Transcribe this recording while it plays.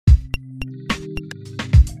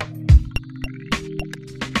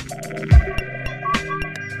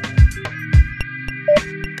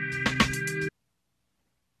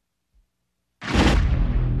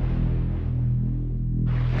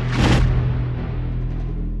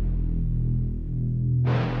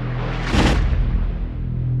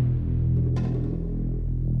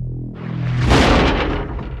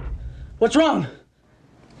What's wrong?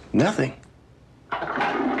 Nothing.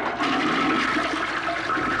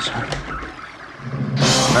 Sorry.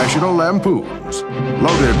 National Lampoon's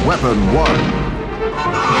Loaded Weapon 1.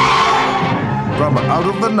 From out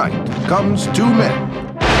of the night comes two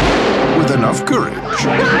men with enough courage,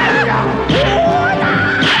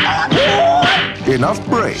 enough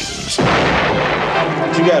brains.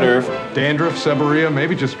 What you got, Irv? Dandruff, seborrhea,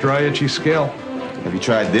 maybe just dry, itchy scale. Have you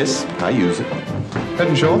tried this? I use it. Head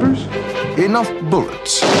and shoulders? Enough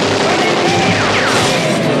bullets.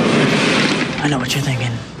 I know what you're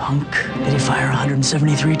thinking, punk. Did he fire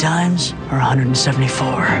 173 times or 174?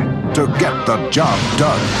 To get the job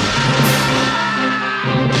done.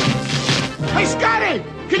 Hey, Scotty!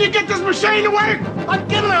 Can you get this machine to work? I'm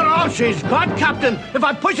giving her all she's got, Captain. If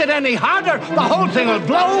I push it any harder, the whole thing will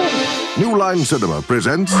blow. New Line Cinema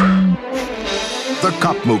presents the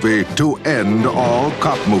cop movie to end all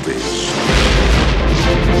cop movies.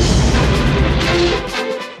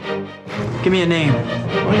 Give me a name.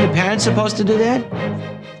 Weren't your parents supposed to do that?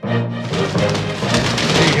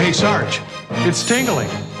 Hey, Sarge, it's tingling.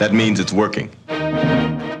 That means it's working.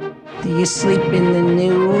 Do you sleep in the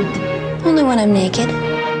nude? Only when I'm naked.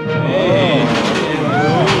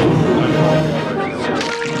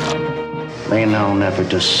 They know never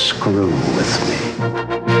to screw with me.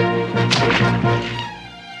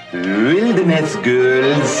 Wilderness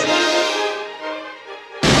girls.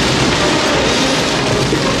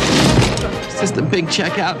 It's just a big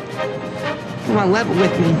checkout. Come on, level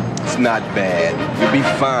with me. It's not bad. You'll be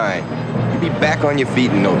fine. You'll be back on your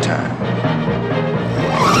feet in no time.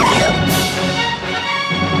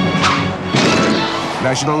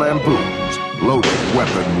 National Lampoon's Loaded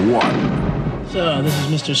Weapon 1. So, this is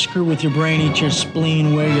Mr. Screw with your brain, eat your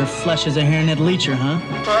spleen, wear your flesh as a hairnet leecher, huh?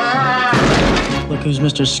 Look who's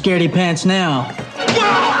Mr. Scaredy Pants now.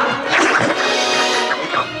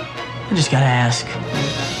 I just gotta ask,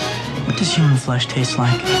 what does human flesh taste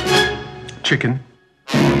like? Chicken.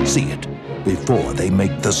 See it before they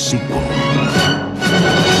make the sequel.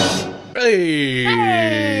 Hey!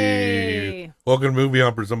 Welcome to Movie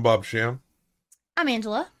Humpers. I'm Bob Sham. I'm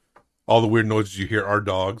Angela. All the weird noises you hear are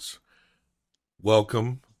dogs.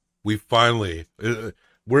 Welcome. We finally,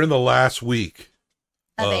 we're in the last week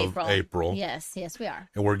of April. Yes, we are.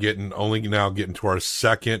 And we're getting to our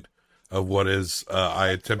second of what is, I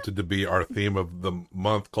attempted to be our theme of the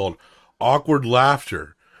month, called Awkward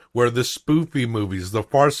Laughter, where the spoofy movies, the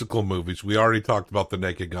farcical movies, we already talked about The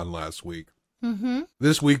Naked Gun last week. Mm-hmm.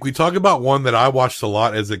 This week, we talk about one that I watched a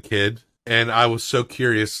lot as a kid, and I was so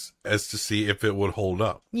curious as to see if it would hold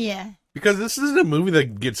up. Yeah. Because this isn't a movie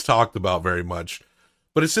that gets talked about very much,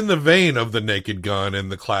 but it's in the vein of The Naked Gun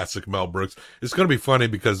and the classic Mel Brooks. It's going to be funny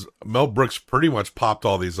because Mel Brooks pretty much popped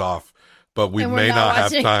all these off, but we may not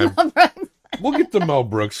have time. We'll get to Mel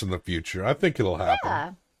Brooks in the future. I think it'll happen.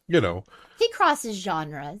 Yeah. You know. He crosses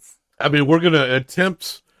genres. I mean, we're going to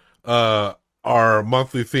attempt our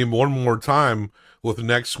monthly theme one more time with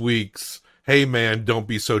next week's Hey Man, Don't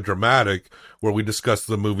Be So Dramatic, where we discuss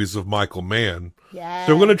the movies of Michael Mann. Yeah.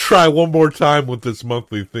 So we're going to try one more time with this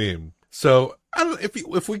monthly theme. So I don't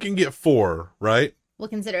know if we can get 4, right? We'll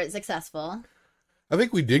consider it successful. I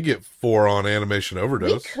think we did get 4 on Animation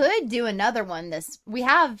Overdose. We could do another one we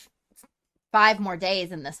have 5 more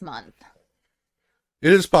days in this month.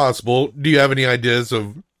 It is possible. Do you have any ideas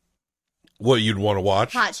of what you'd want to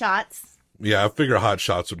watch? Hot Shots. Yeah, I figure Hot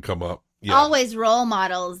Shots would come up. Yeah. Always role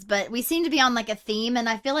models, but we seem to be on like a theme, and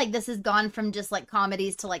I feel like this has gone from just like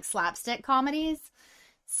comedies to like slapstick comedies.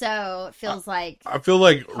 So it feels like I feel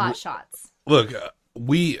like Hot Shots. Look,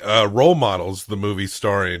 we Role Models, the movie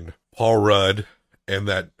starring Paul Rudd and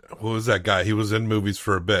what was that guy? He was in movies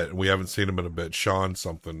for a bit, and we haven't seen him in a bit. Sean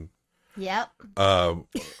something. Yep.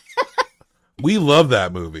 We love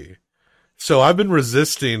that movie. So I've been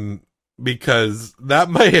resisting because that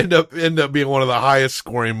might end up being one of the highest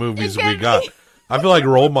scoring movies we got. I feel like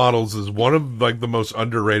Role Models is one of like the most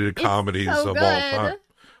underrated comedies of all time.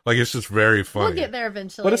 Like, it's just very funny. We'll get there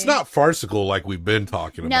eventually. But it's not farcical like we've been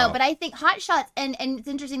talking about. No, but I think Hot Shots, and it's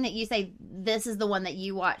interesting that you say this is the one that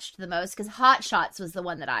you watched the most, because Hot Shots was the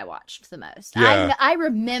one that I watched the most. Yeah. I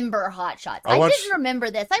remember Hot Shots. I didn't remember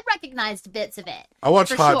this. I recognized bits of it. I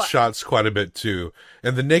watched Hot Shots quite a bit, too.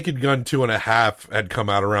 And The Naked Gun 2.5 had come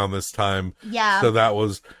out around this time. Yeah. So that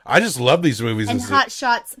was... I just love these movies. And Hot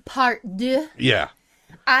Shots Part 2. Yeah.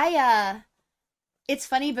 It's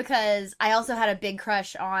funny because I also had a big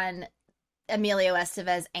crush on Emilio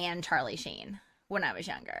Estevez and Charlie Sheen when I was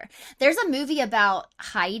younger. There's a movie about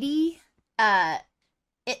Heidi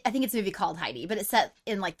I think it's a movie called Heidi, but it's set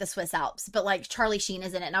in like the Swiss Alps. But like Charlie Sheen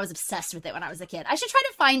is in it, and I was obsessed with it when I was a kid. I should try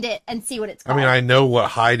to find it and see what it's called. I mean, I know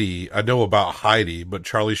about Heidi, but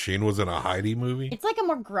Charlie Sheen was in a Heidi movie. It's like a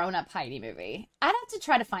more grown-up Heidi movie. I'd have to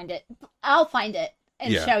try to find it. I'll find it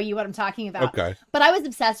and show you what I'm talking about. Okay. But I was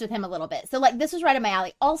obsessed with him a little bit. So like this was right up my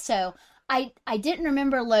alley. Also, I didn't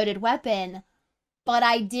remember Loaded Weapon, but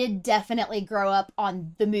I did definitely grow up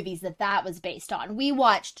on the movies that was based on. We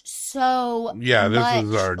watched so This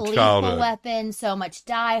is our Lethal childhood. Weapon, so much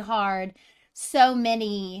Die Hard, so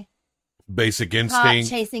many Basic cop Instinct.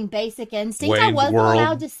 chasing Basic Instinct. I Wayne's wasn't World.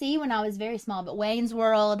 allowed to see when I was very small, but Wayne's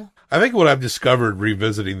World. I think what I've discovered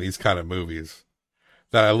revisiting these kind of movies,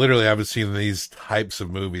 that I literally haven't seen these types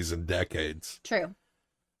of movies in decades, True.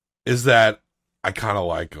 is that I kind of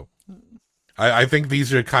like them. I think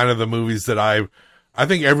these are kind of the movies that I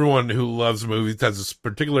think everyone who loves movies has this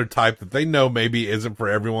particular type that they know maybe isn't for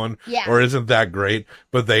everyone or isn't that great,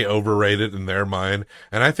 but they overrate it in their mind.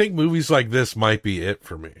 And I think movies like this might be it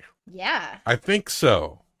for me. Yeah. I think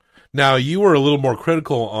so. Now, you were a little more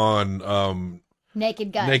critical on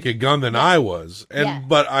Naked Gun than I was.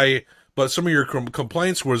 But some of your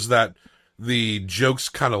complaints was that the jokes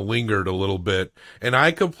kind of lingered a little bit. And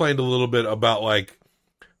I complained a little bit about like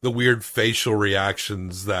the weird facial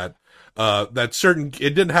reactions that it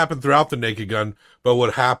didn't happen throughout the Naked Gun, but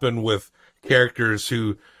what happened with characters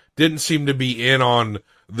who didn't seem to be in on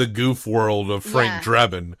the goof world of Frank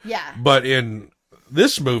Drebin. Yeah. But in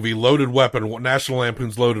this movie, Loaded Weapon, National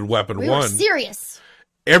Lampoon's Loaded Weapon we 1. were serious.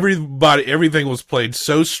 Everything was played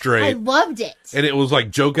so straight. I loved it. And it was like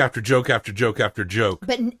joke after joke after joke after joke.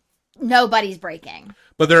 But nobody's breaking.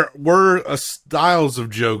 But there were styles of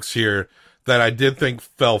jokes here that I did think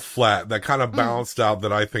fell flat, that kind of balanced out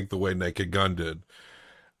that I think the way Naked Gun did.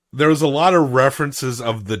 There was a lot of references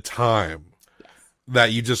of the time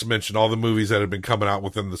that you just mentioned, all the movies that had been coming out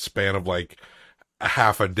within the span of like a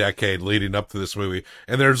half a decade leading up to this movie.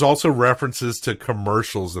 And there's also references to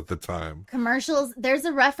commercials at the time. Commercials. There's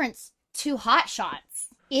a reference to Hot Shots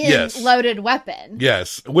in Loaded Weapon.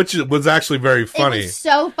 Yes, which was actually very funny. It was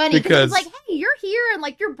so funny because it's like, hey, you're here, and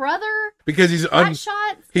like your brother. Because Hot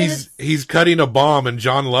Shots. He's cutting a bomb, and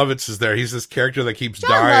John Lovitz is there. He's this character that keeps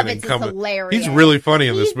dying and coming. Hilarious. He's really funny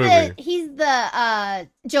in this movie. He's the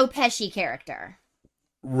Joe Pesci character.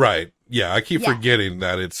 Right. Yeah, I keep forgetting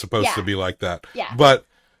that it's supposed to be like that. Yeah. But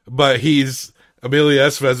Emilio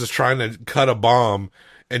Estevez is trying to cut a bomb,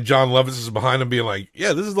 and John Lovitz is behind him being like,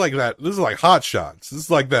 yeah, this is like that. This is like Hot Shots. This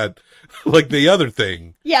is like that, like the other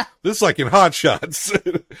thing. Yeah. This is like in Hot Shots,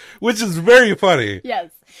 which is very funny.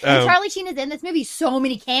 Yes. And Charlie Sheen is in this movie. So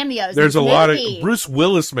many cameos. There's a lot of... Bruce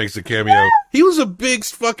Willis makes a cameo. He was a big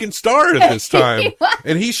fucking star at this time.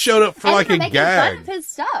 And he showed up for like a gag. Fun of his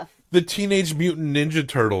stuff. The Teenage Mutant Ninja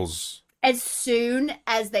Turtles. As soon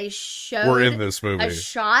as they showed we're in this movie. A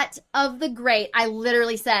shot of the great, I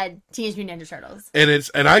literally said Teenage Mutant Ninja Turtles. And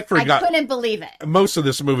I forgot. I couldn't believe it. Most of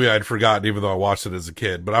this movie I'd forgotten, even though I watched it as a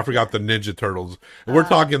kid. But I forgot the Ninja Turtles. And we're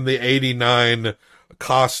talking the 89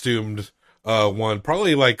 costumed one.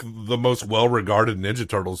 Probably like the most well-regarded Ninja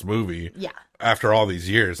Turtles movie. Yeah. After all these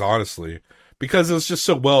years, honestly. Because it was just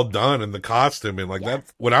so well done in the costume and like that.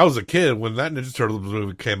 When I was a kid, when that Ninja Turtles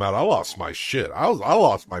movie came out, I lost my shit. I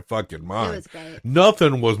lost my fucking mind. It was great.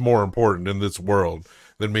 Nothing was more important in this world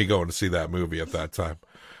than me going to see that movie at that time.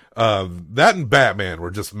 That and Batman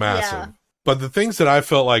were just massive. Yeah. But the things that I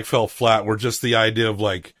felt like fell flat were just the idea of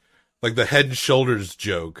like the Head and Shoulders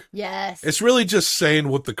joke. Yes. It's really just saying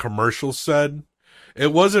what the commercial said.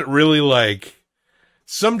 It wasn't really like.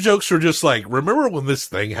 Some jokes were just like, remember when this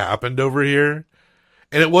thing happened over here?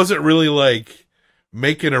 And it wasn't really like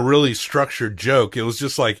making a really structured joke. It was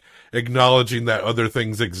just like acknowledging that other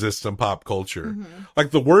things exist in pop culture. Mm-hmm.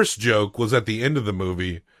 Like the worst joke was at the end of the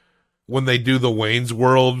movie when they do the Wayne's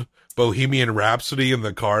World Bohemian Rhapsody in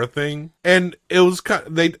the car thing. And it was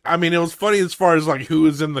it was funny as far as like who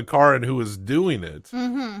was in the car and who was doing it.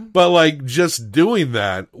 Mm-hmm. But like just doing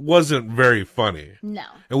that wasn't very funny. No.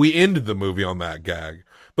 And we ended the movie on that gag.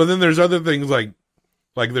 But then there's other things like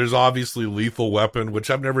there's obviously Lethal Weapon, which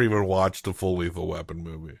I've never even watched a full Lethal Weapon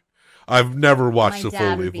movie. I've never watched a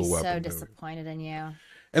full Lethal Weapon movie. My dad would be so disappointed in you.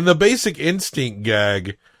 And the Basic Instinct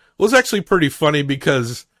gag was actually pretty funny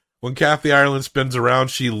because when Kathy Ireland spins around,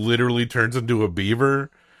 she literally turns into a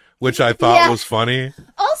beaver, which I thought was funny.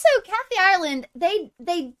 Also, Kathy Ireland,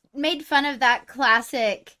 they made fun of that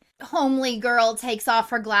classic homely girl takes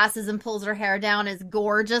off her glasses and pulls her hair down is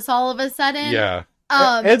gorgeous all of a sudden. Yeah.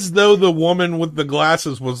 As though the woman with the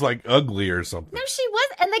glasses was like ugly or something. No, she was,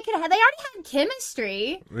 and they already had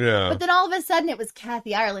chemistry. Yeah. But then all of a sudden it was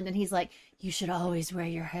Kathy Ireland, and he's like, you should always wear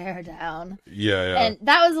your hair down. Yeah. And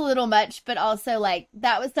that was a little much, but also like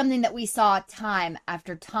that was something that we saw time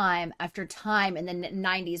after time after time in the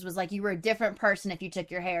 90s was like you were a different person if you took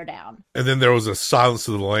your hair down. And then there was a Silence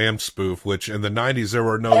of the Lambs spoof, which in the 90s there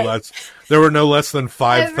were no less than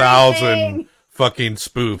 5,000 Everything. fucking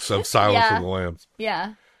spoofs of Silence of the Lambs.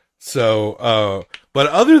 Yeah. So, but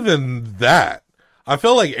other than that, I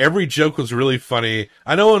felt like every joke was really funny.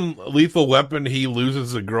 I know in Lethal Weapon he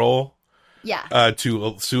loses a girl. Yeah.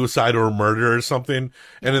 To suicide or murder or something.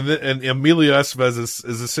 And Emilio Estevez is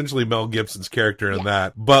essentially Mel Gibson's character in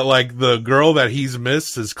that. But like the girl that he's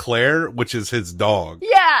missed is Claire, which is his dog.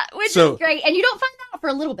 Yeah, which is great. And you don't find out for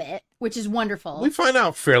a little bit, which is wonderful. We find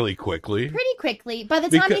out fairly quickly. Pretty quickly. By the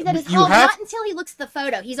time he's at his you home, have- not until he looks at the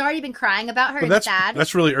photo. He's already been crying about her and That's sad.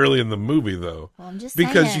 that's really early in the movie though. Well, I'm just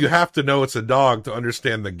because saying. you have to know it's a dog to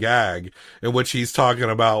understand the gag in which he's talking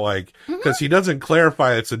about, like, because he doesn't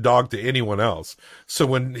clarify it's a dog to anyone else. So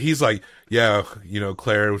when he's like, yeah, you know,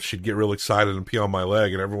 Claire should get real excited and pee on my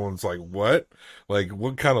leg, and everyone's like, what? Like,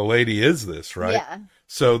 what kind of lady is this, right? Yeah.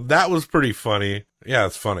 So that was pretty funny. Yeah,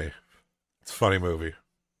 it's funny. It's a funny movie.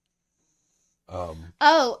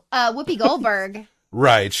 Whoopi Goldberg.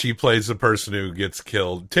 Right, she plays the person who gets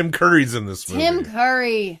killed. Tim Curry's in this movie. Tim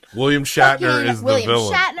Curry. William Shatner Fucking is the William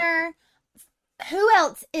villain. Shatner. Who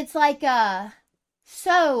else? It's like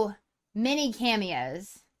so many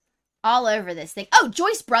cameos all over this thing. Oh,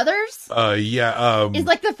 Joyce Brothers is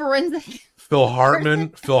like the forensic. Phil Hartman.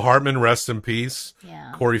 Phil Hartman, rest in peace.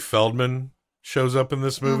 Yeah. Corey Feldman shows up in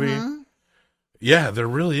this movie. Yeah, there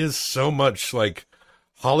really is so much, like,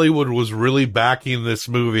 Hollywood was really backing this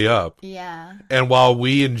movie up. Yeah. And while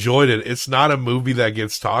we enjoyed it, it's not a movie that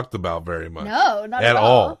gets talked about very much. No, not at at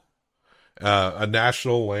all. A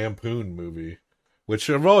National Lampoon movie, which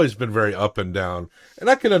have always been very up and down. And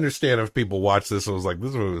I can understand if people watch this and was like,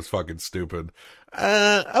 this movie was fucking stupid.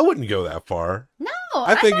 I wouldn't go that far. No,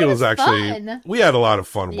 I think thought it was actually, fun. we had a lot of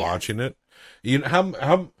fun watching it. You know,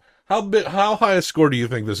 how high a score do you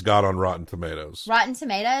think this got on Rotten Tomatoes? Rotten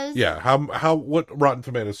Tomatoes? Yeah. What Rotten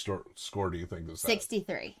Tomatoes score do you think this has?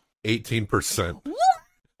 63. 18%.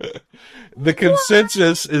 The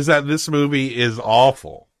consensus is that this movie is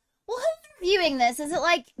awful. Well, who's reviewing this? Is it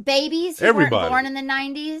like babies who Everybody. weren't born in the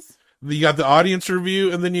 90s? You got the audience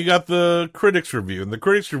review, and then you got the critics review, and the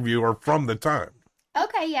critics review are from the time.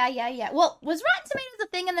 Okay, yeah. Well, was Rotten Tomatoes a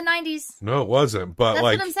thing in the 90s? No, it wasn't. But That's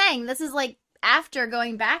like, what I'm saying. This is like after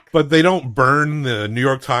going back. but they don't burn the New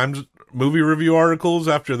York Times movie review articles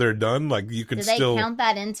after they're done. Like, you can Do they still count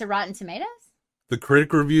that into Rotten Tomatoes? the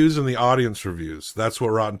critic reviews and the audience reviews. That's what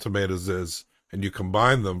Rotten Tomatoes is, and you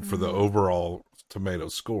combine them for the overall tomato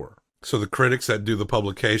score. So the critics that do the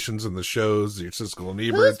publications and the shows, your Siskel and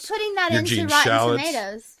Eberts, Who's putting that your into Gene Rotten Shalit's.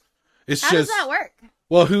 Tomatoes? It's How just does that work?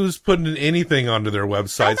 well, who's putting anything onto their I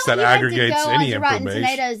websites thought that you had to aggregates go any onto Rotten information?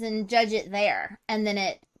 Tomatoes and judge it there, and then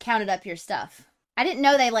it counted up your stuff. I didn't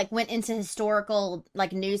know they like went into historical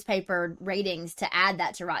like newspaper ratings to add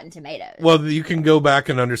that to Rotten Tomatoes. Well, you can go back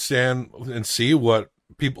and understand and see what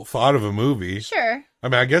people thought of a movie. Sure. I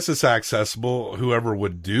mean, I guess it's accessible, whoever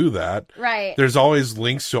would do that. Right. There's always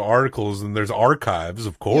links to articles, and there's archives,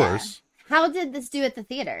 of course. Yeah. How did this do at the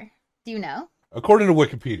theater? Do you know? According to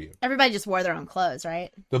Wikipedia, Everybody just wore their own clothes,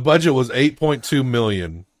 right? the budget was $8.2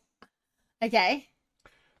 million. Okay.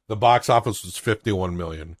 The box office was $51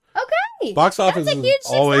 million. Okay. Box office That's a is huge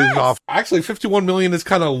always success. off. Actually, $51 million is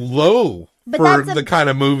kind of low But for that's a- the kind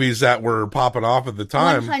of movies that were popping off at the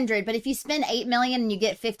time. 100, but if you spend 8 million and you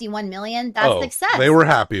get 51 million, that's success. They were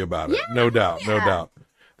happy about it. Yeah, no doubt. No yeah. doubt.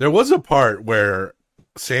 There was a part where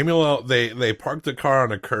they parked the car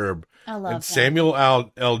on a curb, I love and that.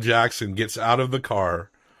 Samuel L. Jackson gets out of the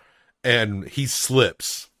car and he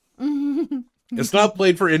slips. It's not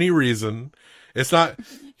played for any reason. It's not,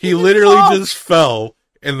 he literally falls. just fell,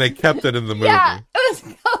 and they kept it in the movie. Yeah, it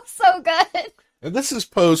was so good. And this is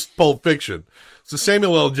post Pulp Fiction. So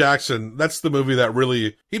Samuel L. Jackson, that's the movie that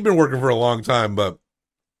really, he'd been working for a long time, but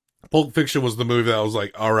Pulp Fiction was the movie that was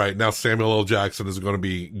like, all right, now Samuel L. Jackson is going to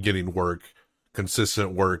be getting work,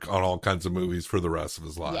 consistent work on all kinds of movies for the rest of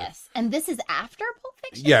his life. Yes, and this is after Pulp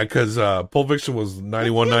Fiction? Yeah, because Pulp Fiction was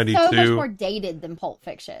 91, It feels 92. so much more dated than Pulp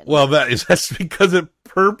Fiction. Well, that's because it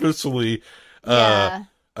purposely Yeah.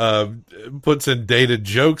 puts in dated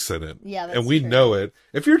jokes in it. Yeah, that's and we true. know it.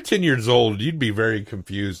 If you're 10 years old, you'd be very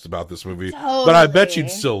confused about this movie. But I bet Totally.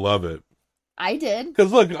 you'd still love it. I did.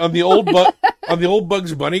 Because look, on the old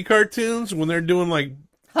Bugs Bunny cartoons, when they're doing like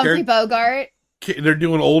Humphrey Bogart. they're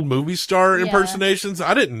doing old movie star Yeah. impersonations,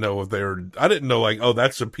 I didn't know I didn't know like, oh,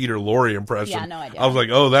 that's a Peter Lorre impression. Yeah, no idea. I was like,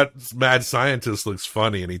 oh, that mad scientist looks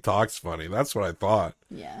funny and he talks funny. That's what I thought.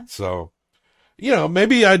 Yeah. So, you know,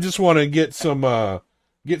 maybe I just want to get some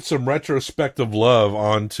retrospective love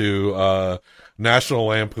onto National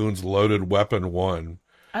Lampoon's Loaded Weapon 1.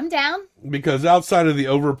 I'm down. Because outside of the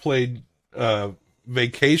overplayed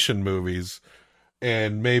vacation movies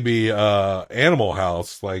and maybe Animal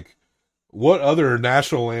House, like, what other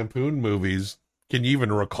National Lampoon movies can you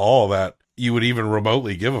even recall that you would even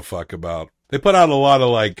remotely give a fuck about? They put out a lot of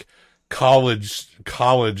like college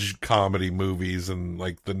comedy movies in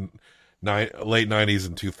like the late 90s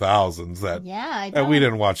and 2000s that we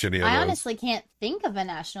didn't watch any of those. I honestly can't think of a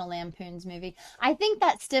National Lampoon's movie. I think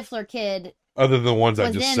that Stifler kid other than the ones I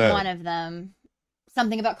just was said. in one of them.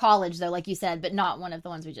 Something about college though, like you said, but not one of the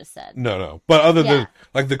ones we just said. No. But other than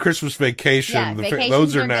like the Christmas Vacation,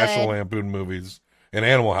 those are good. National Lampoon movies. And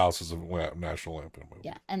Animal House is a National Lampoon movie.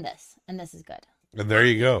 Yeah, and this is good. And there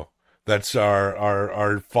you go. That's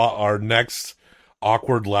our next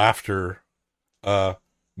awkward laughter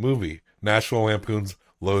movie. National Lampoon's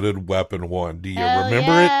Loaded Weapon 1. Do you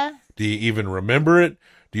remember it? Do you even remember it?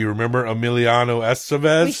 Do you remember Emiliano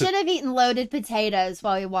Estevez? We should have eaten loaded potatoes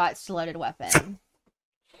while we watched Loaded Weapon.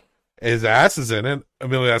 His ass is in it.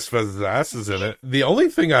 Emilio Estevez's ass is in it. The only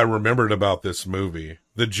thing I remembered about this movie,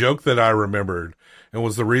 the joke that I remembered, and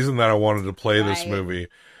was the reason that I wanted to play this movie,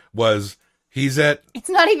 was it's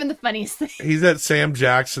not even the funniest thing. He's at Sam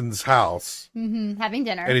Jackson's house. Having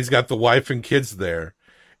dinner. And he's got the wife and kids there.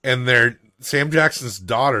 And Sam Jackson's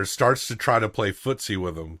daughter starts to try to play footsie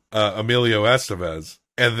with him, Emilio Estevez.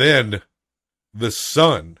 And then the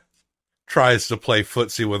son tries to play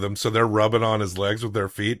footsie with him, so they're rubbing on his legs with their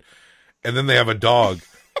feet. And then they have a dog.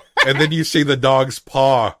 And then you see the dog's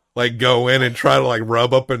paw like go in and try to like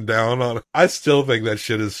rub up and down on it. I still think that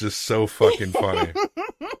shit is just so fucking funny.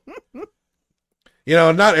 You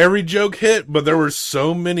know, not every joke hit, but there were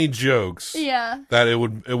so many jokes that it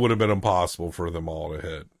would have been impossible for them all to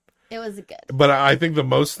hit. It was good. But I think the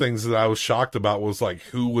most things that I was shocked about was like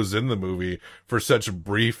who was in the movie for such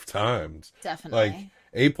brief times. Definitely.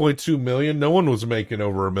 Like 8.2 million. No one was making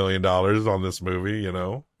over $1 million on this movie, you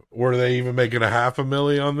know? Were they even making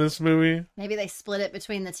 $500,000 on this movie? Maybe they split it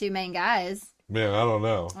between the two main guys. Man, I don't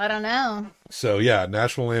know. So yeah,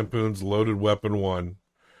 National Lampoon's Loaded Weapon 1,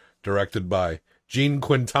 directed by Gene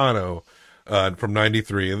Quintano, from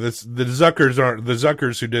 '93. And the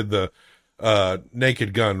Zuckers who did the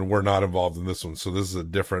Naked Gun were not involved in this one, so this is a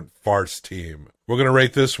different farce team. We're gonna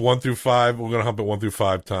rate this 1 through 5. We're gonna hump it 1 through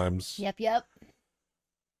 5 times. Yep.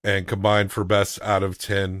 And combine for best out of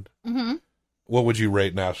 10. Mm-hmm. What would you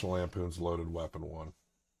rate National Lampoon's Loaded Weapon 1?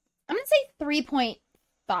 I'm gonna say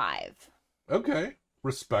 3.5. Okay,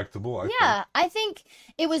 respectable. I think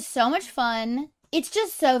it was so much fun. It's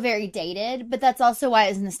just so very dated, but that's also why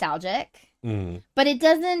it's nostalgic. But it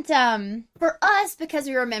doesn't, for us, because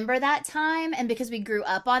we remember that time and because we grew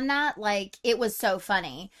up on that, like, it was so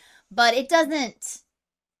funny. But it doesn't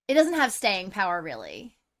have staying power,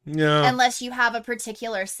 really. Yeah. Unless you have a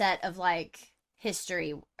particular set of, like,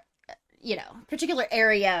 history, you know, particular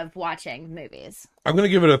area of watching movies. I'm going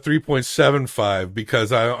to give it a 3.75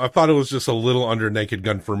 because I thought it was just a little under Naked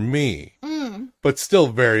Gun for me. But still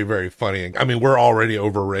very, very funny. I mean, we're already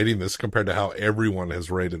overrating this compared to how everyone has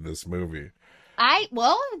rated this movie.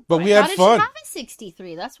 But we had fun. Have a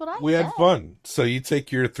 63. That's what I We had fun. So you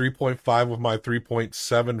take your 3.5 with my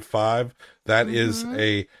 3.75. That is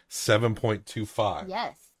a 7.25.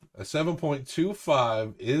 Yes. A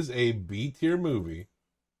 7.25 is a B tier movie.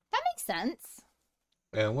 That makes sense.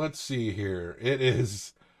 And let's see here. It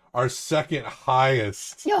is our second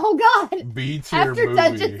highest B tier After movie.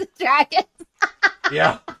 Dungeons and Dragons.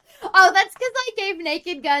 Yeah. Oh, that's because I gave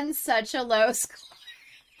Naked Gun such a low score.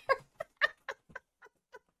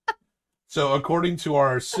 So according to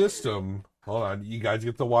our system, hold on, you guys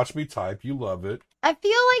get to watch me type. You love it. I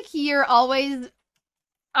feel like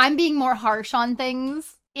I'm being more harsh on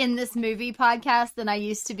things in this movie podcast than I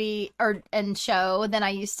used to be, and show than I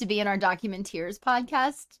used to be in our Documenteers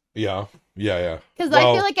podcast. Yeah. Because I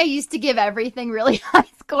feel like I used to give everything really high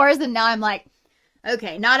scores, and now I'm like,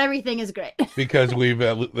 okay, not everything is great. Because we've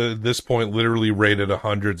at this point literally rated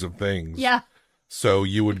hundreds of things. Yeah. So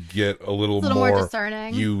you would get a little more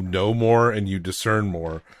discerning. You know more and you discern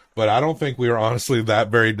more. But I don't think we are honestly that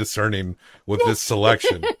very discerning with this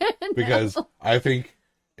selection. Because I think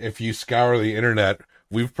if you scour the internet,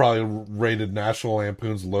 we've probably rated National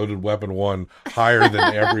Lampoon's Loaded Weapon 1 higher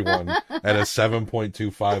than everyone at a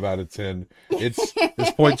 7.25 out of 10. It's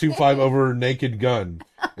 0.25 over Naked Gun.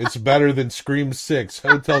 It's better than Scream 6,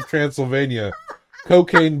 Hotel Transylvania,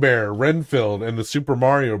 Cocaine Bear, Renfield, and the Super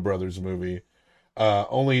Mario Brothers movie.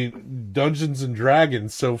 Only Dungeons and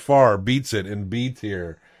Dragons so far beats it in B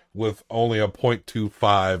tier. with only a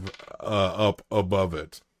 0.25 up above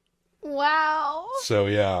it. Wow. So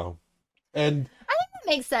yeah, and I think that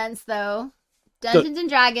makes sense though. Dungeons and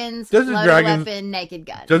Dragons, Dungeons and loaded Dragons- weapon, naked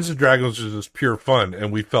gun. Dungeons and Dragons is just pure fun,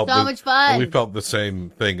 and we felt So much fun. and we felt the same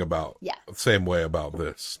thing about Yeah. same way about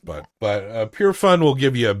this. But pure fun will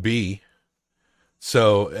give you a B.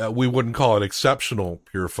 So we wouldn't call it exceptional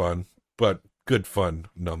pure fun, but good fun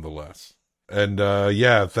nonetheless. And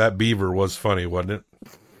yeah, that beaver was funny, wasn't it?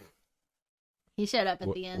 He showed up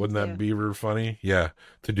at the end. Wasn't too. that beaver funny? Yeah,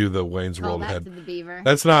 to do the Wayne's Call World back head. to the beaver.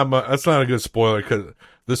 That's not a good spoiler because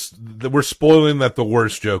we're spoiling that the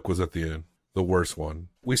worst joke was at the end, the worst one.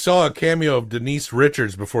 We saw a cameo of Denise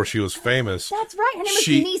Richards before she was famous. That's right. Her name was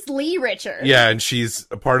Denise Lee Richards. Yeah, and she's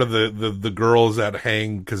a part of the girls that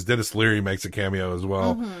hang because Dennis Leary makes a cameo as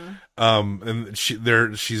well. Mm-hmm. And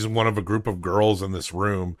she's one of a group of girls in this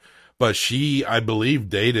room, but she, I believe,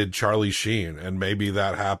 dated Charlie Sheen, and maybe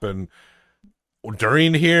that happened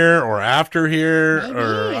during here or after here, Maybe.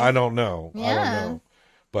 or I don't know. Yeah. I don't know.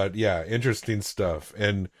 But yeah, interesting stuff.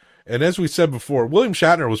 And as we said before, William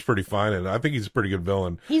Shatner was pretty fine, and I think he's a pretty good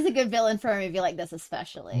villain. He's a good villain for a movie like this,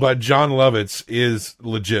 especially. But John Lovitz is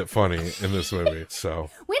legit funny in this movie. So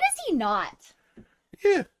When is he not?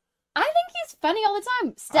 yeah, I think he's funny all the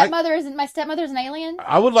time. My stepmother's an alien.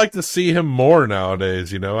 I would like to see him more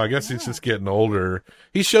nowadays. I guess he's just getting older.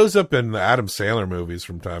 He shows up in the Adam Sandler movies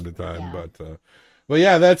from time to time, Yeah. but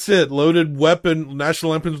yeah, that's it. Loaded Weapon,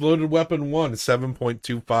 National Lampoon's Loaded Weapon 1,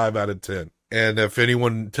 7.25 out of 10. And if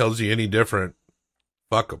anyone tells you any different,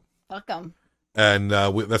 fuck them. Fuck him. And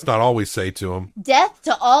that's not all we say to them. Death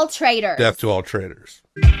to all traitors. Death to all traitors.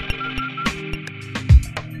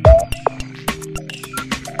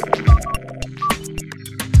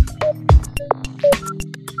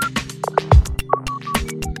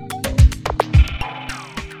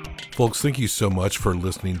 Folks, thank you so much for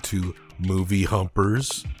listening to Movie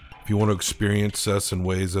Humpers. If you want to experience us in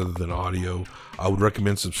ways other than audio, I would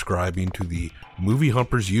recommend subscribing to the Movie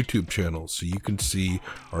Humpers YouTube channel so you can see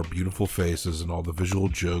our beautiful faces and all the visual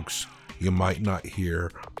jokes you might not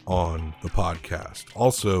hear on the podcast.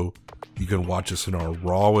 Also, you can watch us in our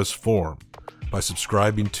rawest form by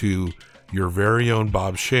subscribing to your very own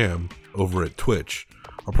Bob Sham over at Twitch.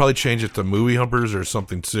 I'll probably change it to Movie Humpers or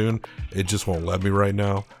something soon. It just won't let me right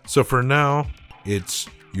now. So for now, it's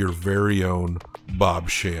your very own Bob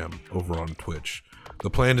Sham over on Twitch.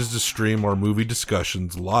 The plan is to stream our movie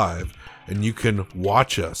discussions live, and you can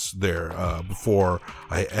watch us there before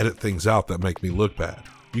I edit things out that make me look bad.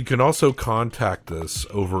 You can also contact us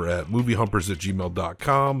over at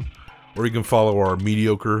moviehumpers@gmail.com, or you can follow our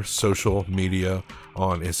mediocre social media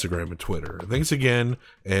on Instagram and Twitter. Thanks again,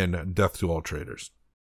 and death to all traitors.